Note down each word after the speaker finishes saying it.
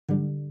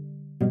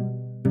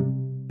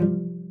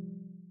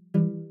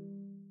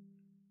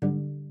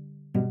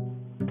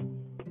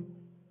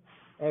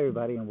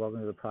everybody, and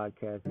welcome to the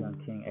podcast,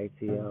 Young King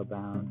ATL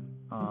Bound.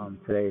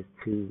 Today is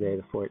Tuesday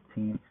the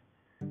 14th,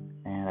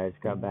 and I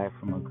just got back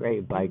from a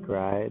great bike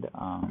ride.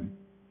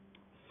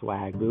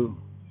 Swagoo,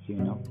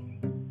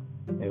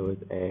 It was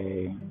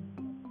a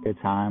good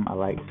time. I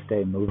like to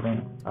stay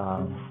moving.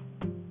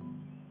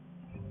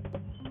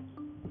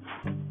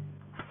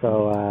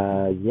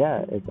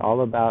 It's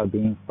all about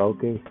being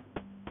focused.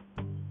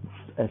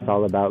 It's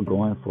all about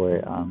going for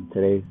it.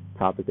 Today's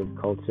topic is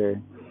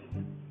culture.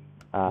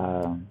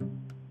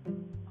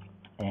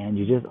 And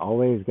you just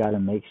always got to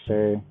make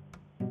sure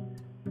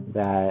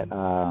that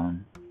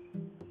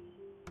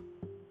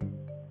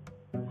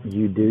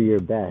you do your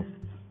best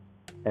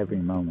every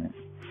moment.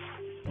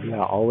 You got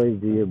to always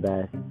do your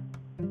best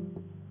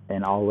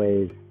and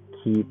always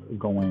keep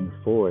going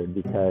forward,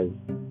 because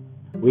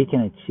we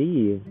can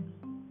achieve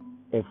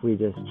if we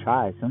just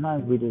try.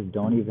 Sometimes we just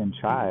don't even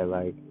try.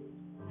 Like,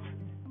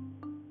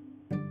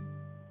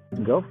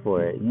 go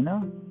for it,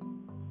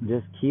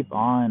 Just keep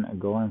on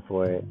going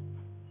for it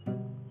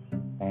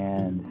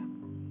and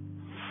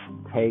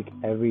take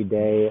every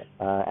day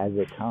as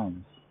it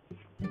comes.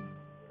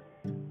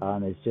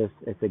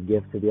 It's a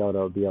gift to be able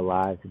to be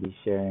alive, to be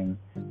sharing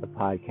the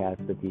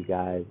podcast with you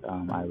guys.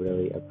 I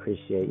really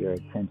appreciate your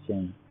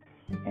attention,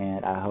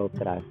 and I hope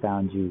that I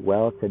found you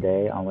well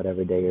today on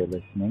whatever day you're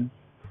listening.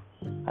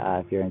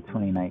 If you're in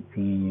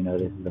 2019,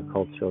 this is the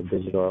Cultural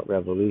Digital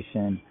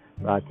Revolution,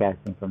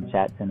 broadcasting from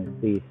Chat,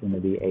 Tennessee, soon to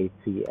be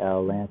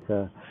ATL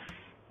Atlanta.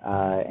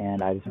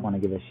 And I just want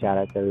to give a shout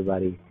out to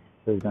everybody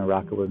who's been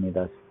rocking with me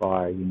thus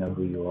far. You know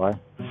who you are.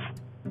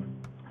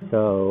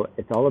 So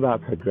it's all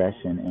about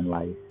progression in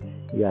life.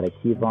 You got to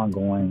keep on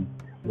going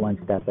one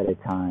step at a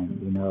time.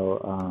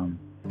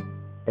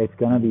 It's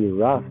going to be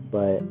rough,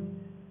 but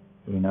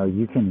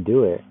you can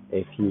do it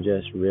if you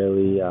just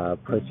really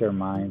put your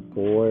mind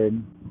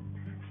forward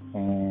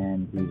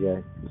and you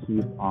just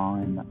keep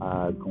on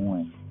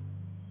going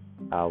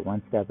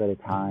one step at a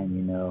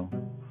time,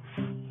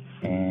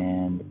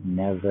 and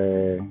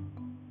never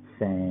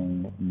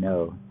saying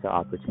no to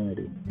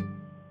opportunity.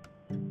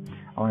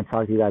 I want to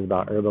talk to you guys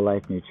about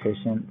Herbalife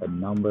Nutrition, the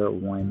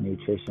 #1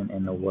 nutrition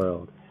in the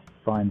world.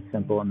 Fun,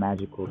 simple, and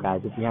magical.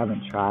 Guys, if you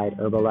haven't tried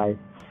Herbalife,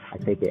 I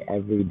take it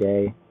every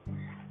day.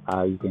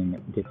 You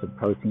can get some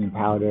protein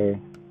powder,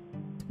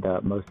 the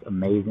most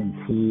amazing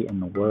tea in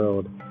the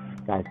world.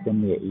 Guys,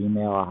 send me an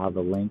email. I'll have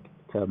a link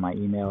to my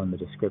email in the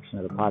description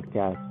of the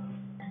podcast.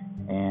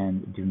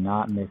 And do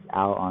not miss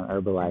out on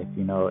Herbalife.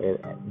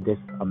 This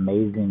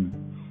amazing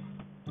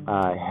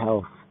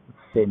health,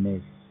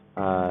 fitness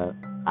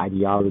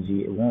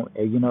ideology. It won't,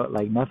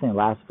 nothing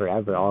lasts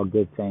forever. All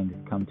good things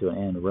come to an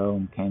end.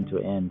 Rome came to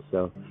an end.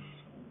 So,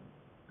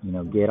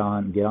 get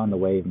on the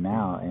wave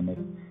now. And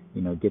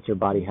if, get your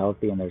body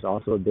healthy. And there's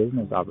also a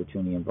business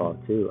opportunity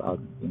involved too. I'll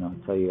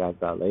tell you guys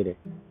about later.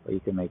 But you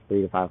can make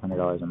 $300 to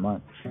 $500 a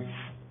month.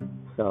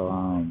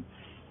 So,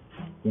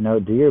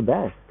 do your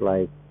best.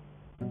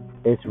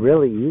 It's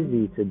really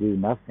easy to do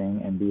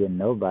nothing and be a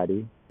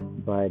nobody,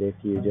 but if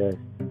you just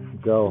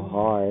go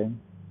hard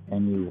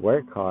and you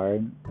work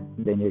hard,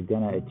 then you're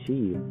gonna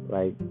achieve.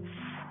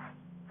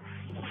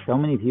 So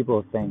many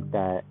people think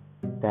that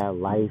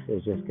life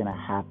is just gonna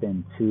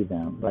happen to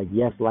them.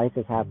 Yes, life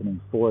is happening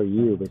for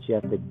you, but you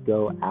have to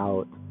go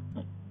out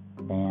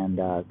and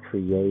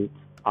create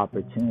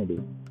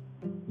opportunity.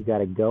 You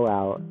gotta go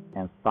out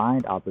and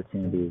find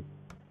opportunities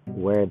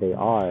where they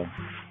are,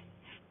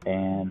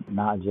 and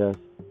not just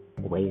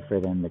wait for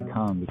them to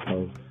come,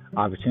 because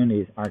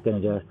opportunities aren't going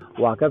to just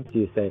walk up to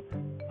you and say,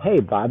 "Hey,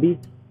 Bobby,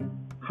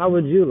 how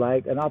would you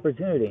like an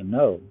opportunity?"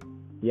 No,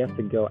 you have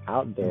to go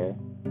out there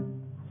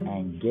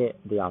and get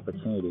the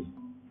opportunity.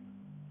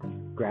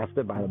 Grasp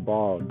it by the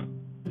balls,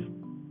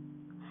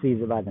 seize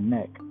it by the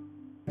neck,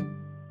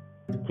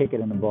 kick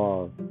it in the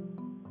balls.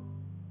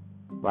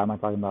 Why am I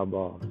talking about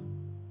balls?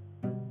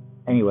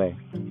 Anyway,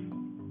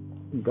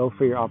 go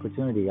for your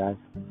opportunity, guys.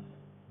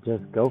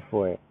 Just go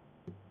for it.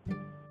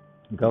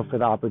 Go for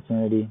the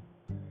opportunity.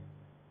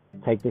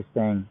 Take this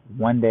thing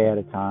one day at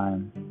a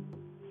time.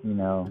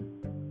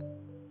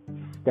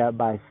 Step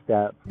by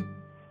step,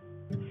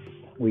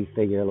 we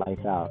figure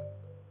life out.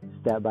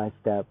 Step by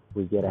step,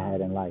 we get ahead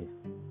in life.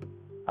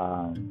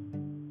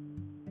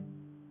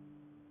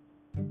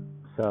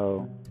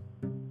 So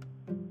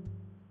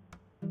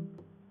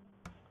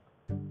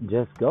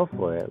just go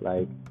for it.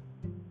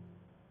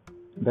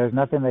 There's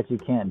nothing that you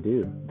can't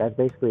do. That's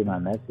basically my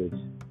message.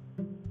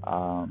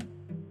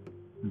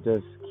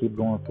 Just keep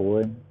going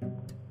forward,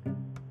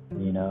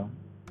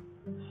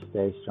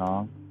 stay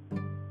strong,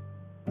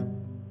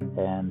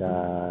 and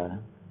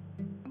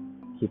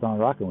keep on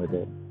rocking with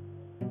it.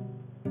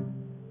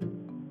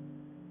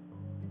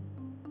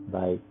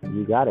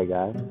 You got it,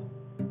 guys.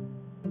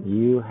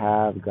 You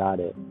have got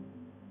it.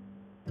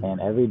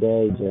 And every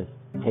day, just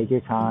take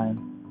your time,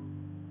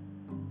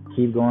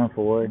 keep going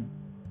forward,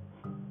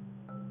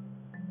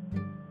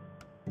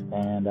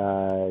 and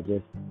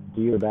just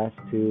do your best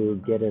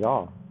to get it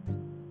all.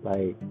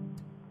 Life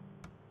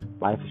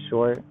is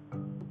short.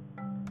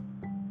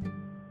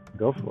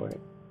 Go for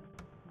it.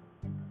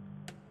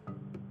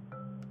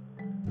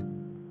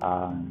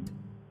 Um,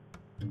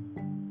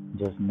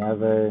 just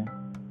never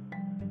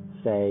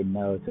say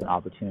no to an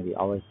opportunity.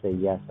 Always say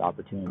yes to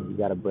opportunity. You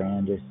got to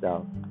brand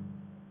yourself.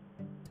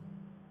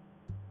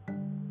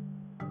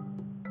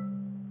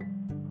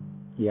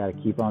 You got to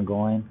keep on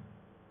going.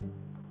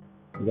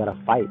 You got to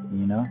fight,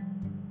 you know?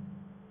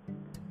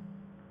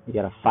 You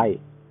got to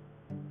fight.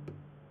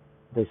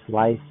 This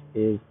life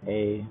is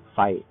a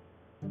fight.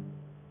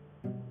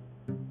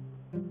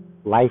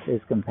 Life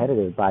is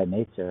competitive by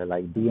nature.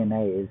 Like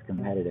DNA is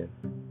competitive.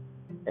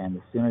 And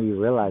the sooner you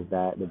realize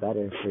that, the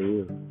better for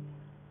you.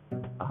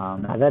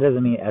 Now that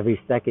doesn't mean every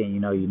second,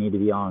 you need to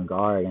be on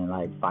guard and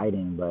like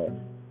fighting, but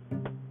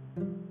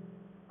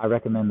I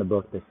recommend the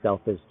book The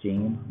Selfish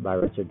Gene by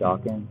Richard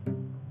Dawkins.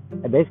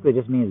 It basically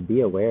just means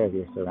be aware of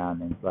your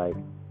surroundings, like,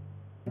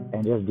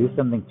 and just do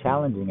something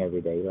challenging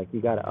every day. Like,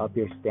 you got to up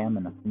your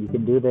stamina. You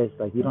can do this,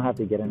 like, you don't have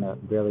to get in a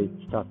really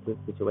tough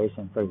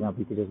situation. For example,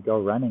 you could just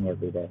go running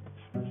every day.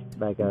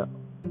 Like,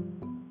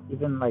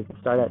 even like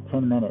start at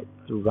 10 minutes,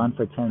 run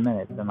for 10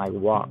 minutes and like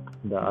walk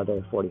the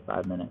other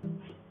 45 minutes.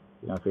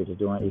 If you're just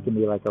doing it, it can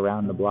be like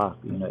around the block.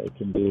 It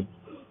can be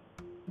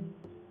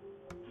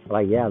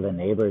like, yeah, the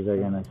neighbors are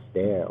going to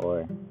stare,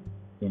 or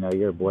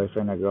your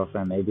boyfriend or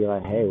girlfriend may be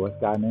like, hey, what's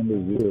gotten into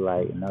you?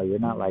 Like, no, you're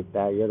not like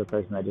that. You're the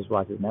person that just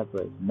watches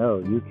Netflix. No,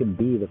 you can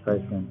be the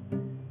person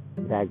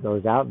that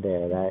goes out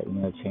there, that,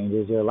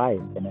 changes your life.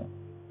 And,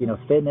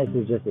 fitness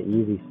is just an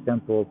easy,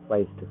 simple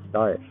place to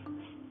start.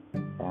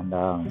 And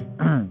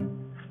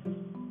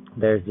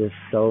there's just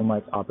so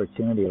much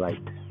opportunity. Like,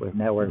 with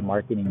network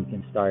marketing, you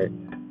can start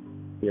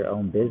your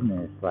own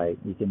business. Like,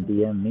 you can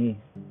DM me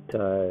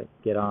to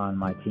get on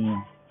my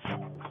team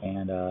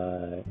and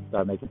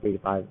start making $300 to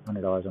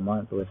 $500 a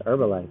month with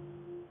Herbalife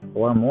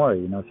or more,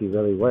 if you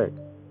really work.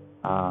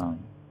 I'm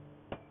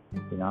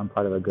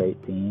part of a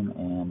great team,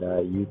 and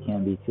you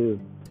can be too.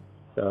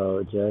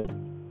 So just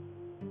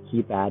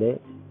keep at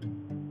it,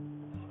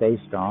 stay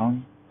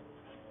strong,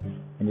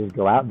 and just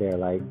go out there.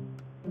 Like,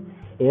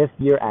 if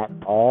you're at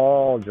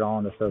all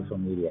drawn to social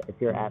media, if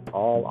you're at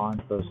all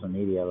on social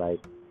media, like,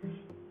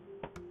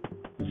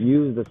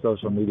 use the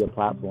social media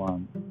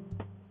platform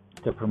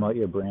to promote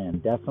your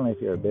brand. Definitely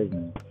if you're a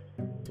business.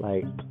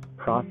 Like,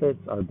 profits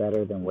are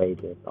better than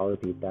wages. I'll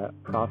repeat that.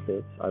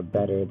 Profits are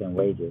better than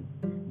wages.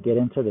 Get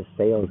into the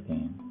sales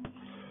game.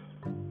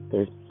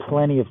 There's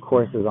plenty of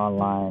courses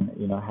online,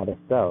 how to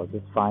sell.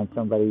 Just find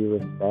somebody you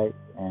respect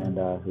and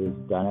who's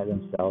done it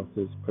themselves,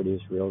 who's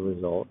produced real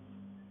results.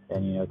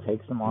 And,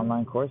 take some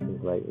online courses.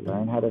 Like,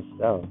 learn how to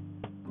sell.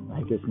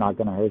 Like, it's not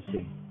going to hurt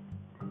you.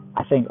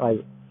 I think,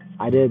 like,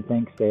 I did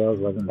think sales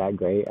wasn't that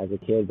great as a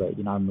kid, but,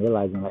 I'm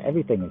realizing, like,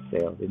 everything is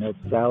sales. It's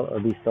sell or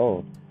be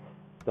sold.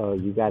 So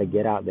you got to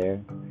get out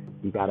there.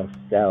 You got to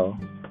sell.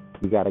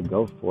 You got to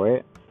go for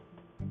it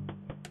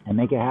and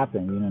make it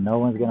happen. No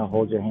one's going to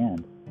hold your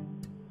hand.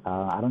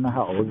 I don't know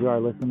how old you are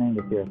listening.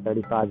 If you're a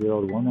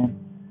 35-year-old woman,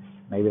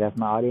 maybe that's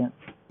my audience.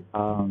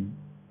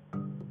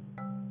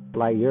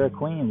 Like, you're a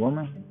queen,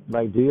 woman.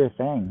 Like, do your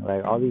thing.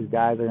 Like, all these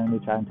guys are going to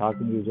be trying to talk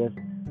to you. Just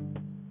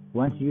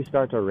once you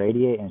start to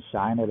radiate and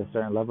shine at a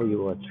certain level, you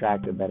will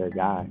attract a better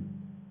guy.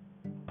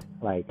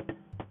 Like,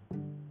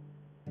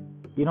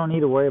 you don't need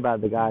to worry about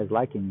the guys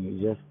liking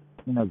you. Just,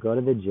 go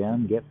to the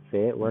gym, get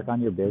fit, work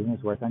on your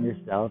business, work on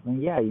yourself.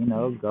 And yeah,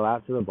 go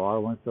out to the bar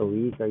once a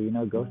week, or,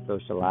 go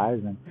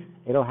socialize, and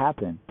it'll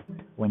happen.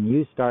 When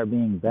you start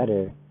being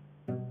better,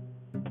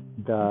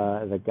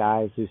 the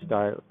guys who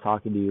start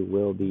talking to you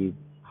will be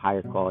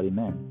higher quality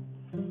men.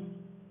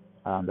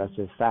 That's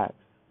just facts.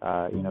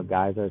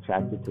 Guys are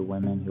attracted to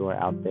women who are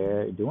out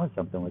there doing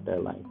something with their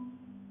life,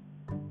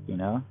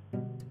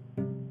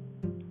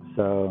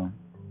 So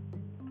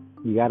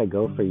you got to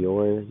go for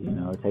yours,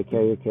 take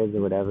care of your kids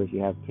or whatever if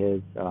you have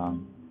kids.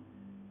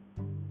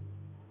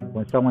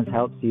 When someone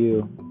helps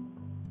you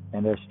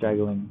and they're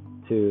struggling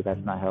too,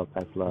 that's not help,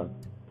 that's love.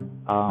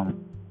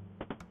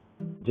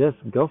 Just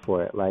go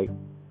for it. Like,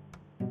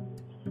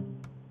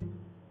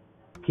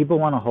 people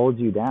want to hold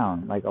you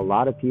down. Like, a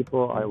lot of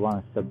people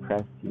want to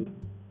suppress you.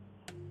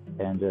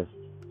 And just,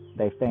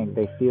 they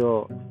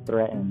feel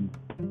threatened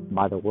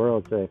by the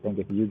world, so they think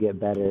if you get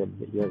better,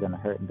 that you're going to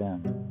hurt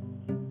them.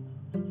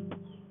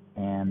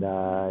 And,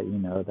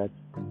 that's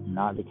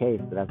not the case,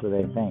 but that's what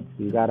they think.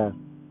 So you got to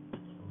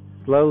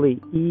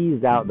slowly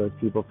ease out those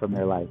people from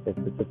your life. If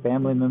it's a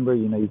family member,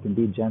 you can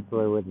be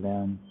gentler with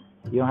them.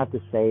 You don't have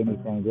to say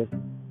anything. Just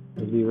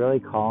be really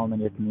calm in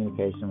your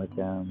communication with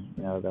them.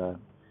 The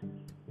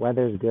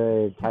weather's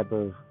good type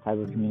of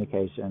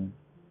communication.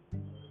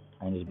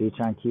 And just be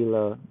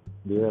tranquilo,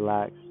 be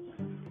relaxed,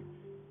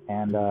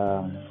 and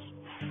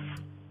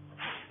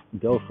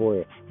go for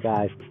it.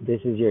 Guys,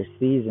 this is your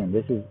season.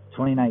 This is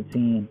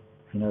 2019.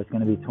 It's going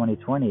to be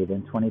 2020,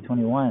 then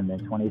 2021, then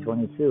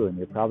 2022, and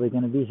you're probably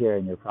going to be here,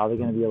 and you're probably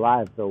going to be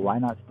alive, so why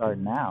not start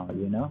now,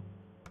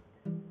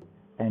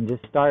 And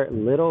just start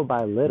little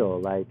by little,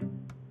 like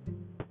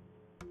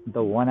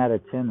the 1 out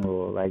of 10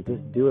 rule. Like,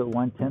 just do it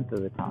 1/10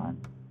 of the time.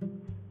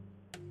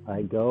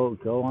 Like, go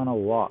on a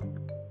walk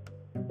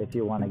if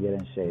you want to get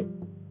in shape.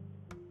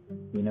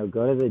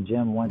 Go to the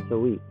gym once a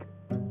week.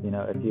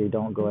 If you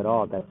don't go at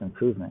all, that's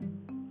improvement.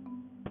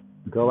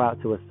 Go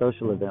out to a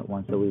social event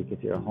once a week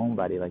if you're a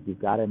homebody. Like, you've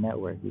got to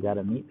network. You got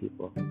to meet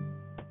people.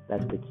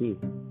 That's the key.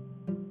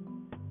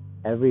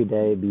 Every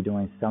day, be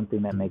doing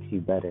something that makes you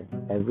better.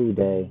 Every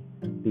day,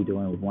 be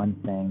doing one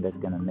thing that's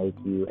going to make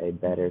you a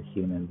better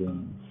human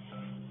being.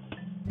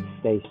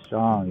 Stay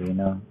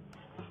strong,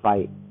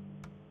 fight.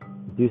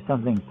 Do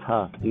something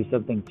tough. Do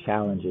something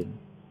challenging.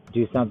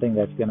 Do something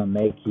that's going to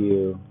make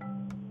you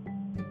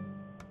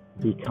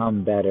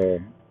become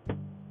better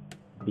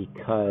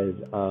because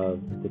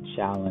of the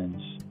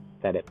challenge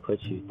that it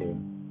puts you through.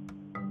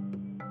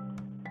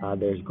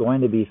 There's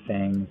going to be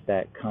things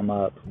that come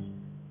up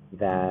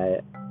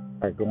that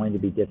are going to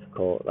be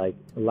difficult. Like,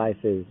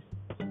 life is,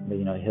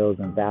 hills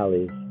and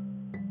valleys.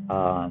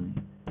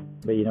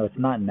 But it's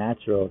not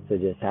natural to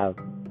just have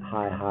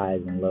high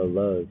highs and low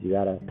lows. You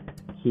gotta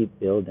keep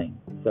building.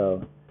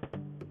 So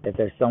if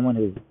there's someone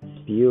who's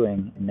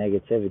spewing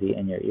negativity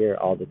in your ear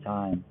all the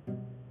time,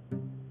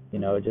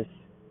 just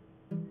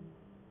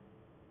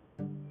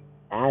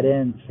add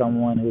in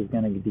someone who's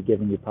going to be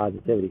giving you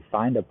positivity.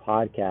 Find a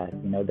podcast.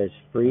 There's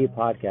free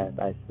podcasts.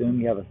 I assume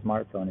you have a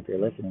smartphone if you're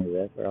listening to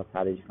this, or else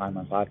how did you find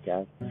my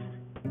podcast?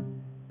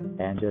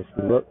 And just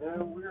look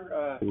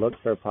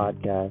for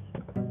podcasts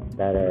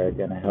that are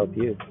going to help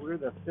you. We're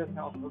the fifth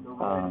house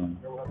on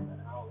the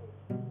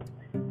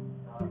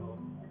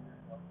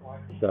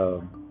right.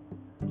 So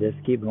just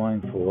keep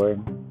going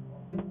forward,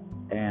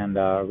 and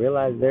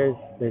realize there's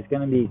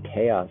going to be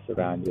chaos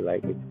around you.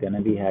 Like, it's going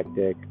to be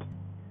hectic.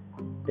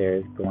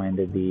 There's going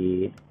to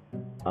be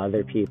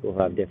other people who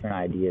have different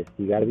ideas.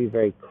 So you got to be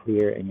very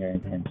clear in your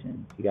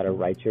intentions. You got to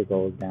write your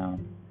goals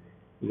down.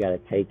 You got to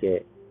take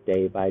it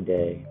day by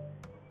day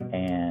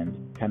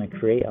and kind of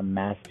create a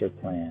master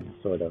plan,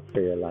 sort of,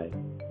 for your life.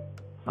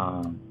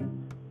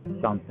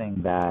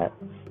 Something that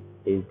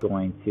is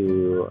going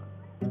to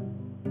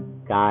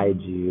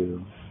guide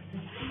you,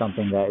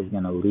 something that is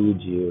going to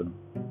lead you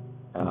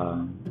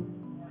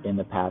in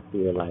the path to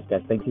your life.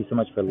 Guys, thank you so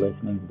much for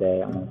listening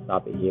today. I'm going to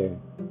stop it here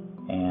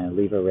and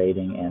leave a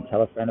rating and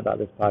tell a friend about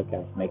this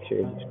podcast. Make sure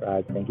you're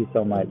subscribed. Thank you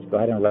so much. Go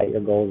ahead and write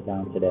your goals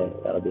down today.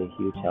 That'll be a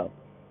huge help.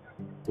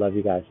 Love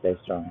you guys. Stay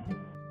strong.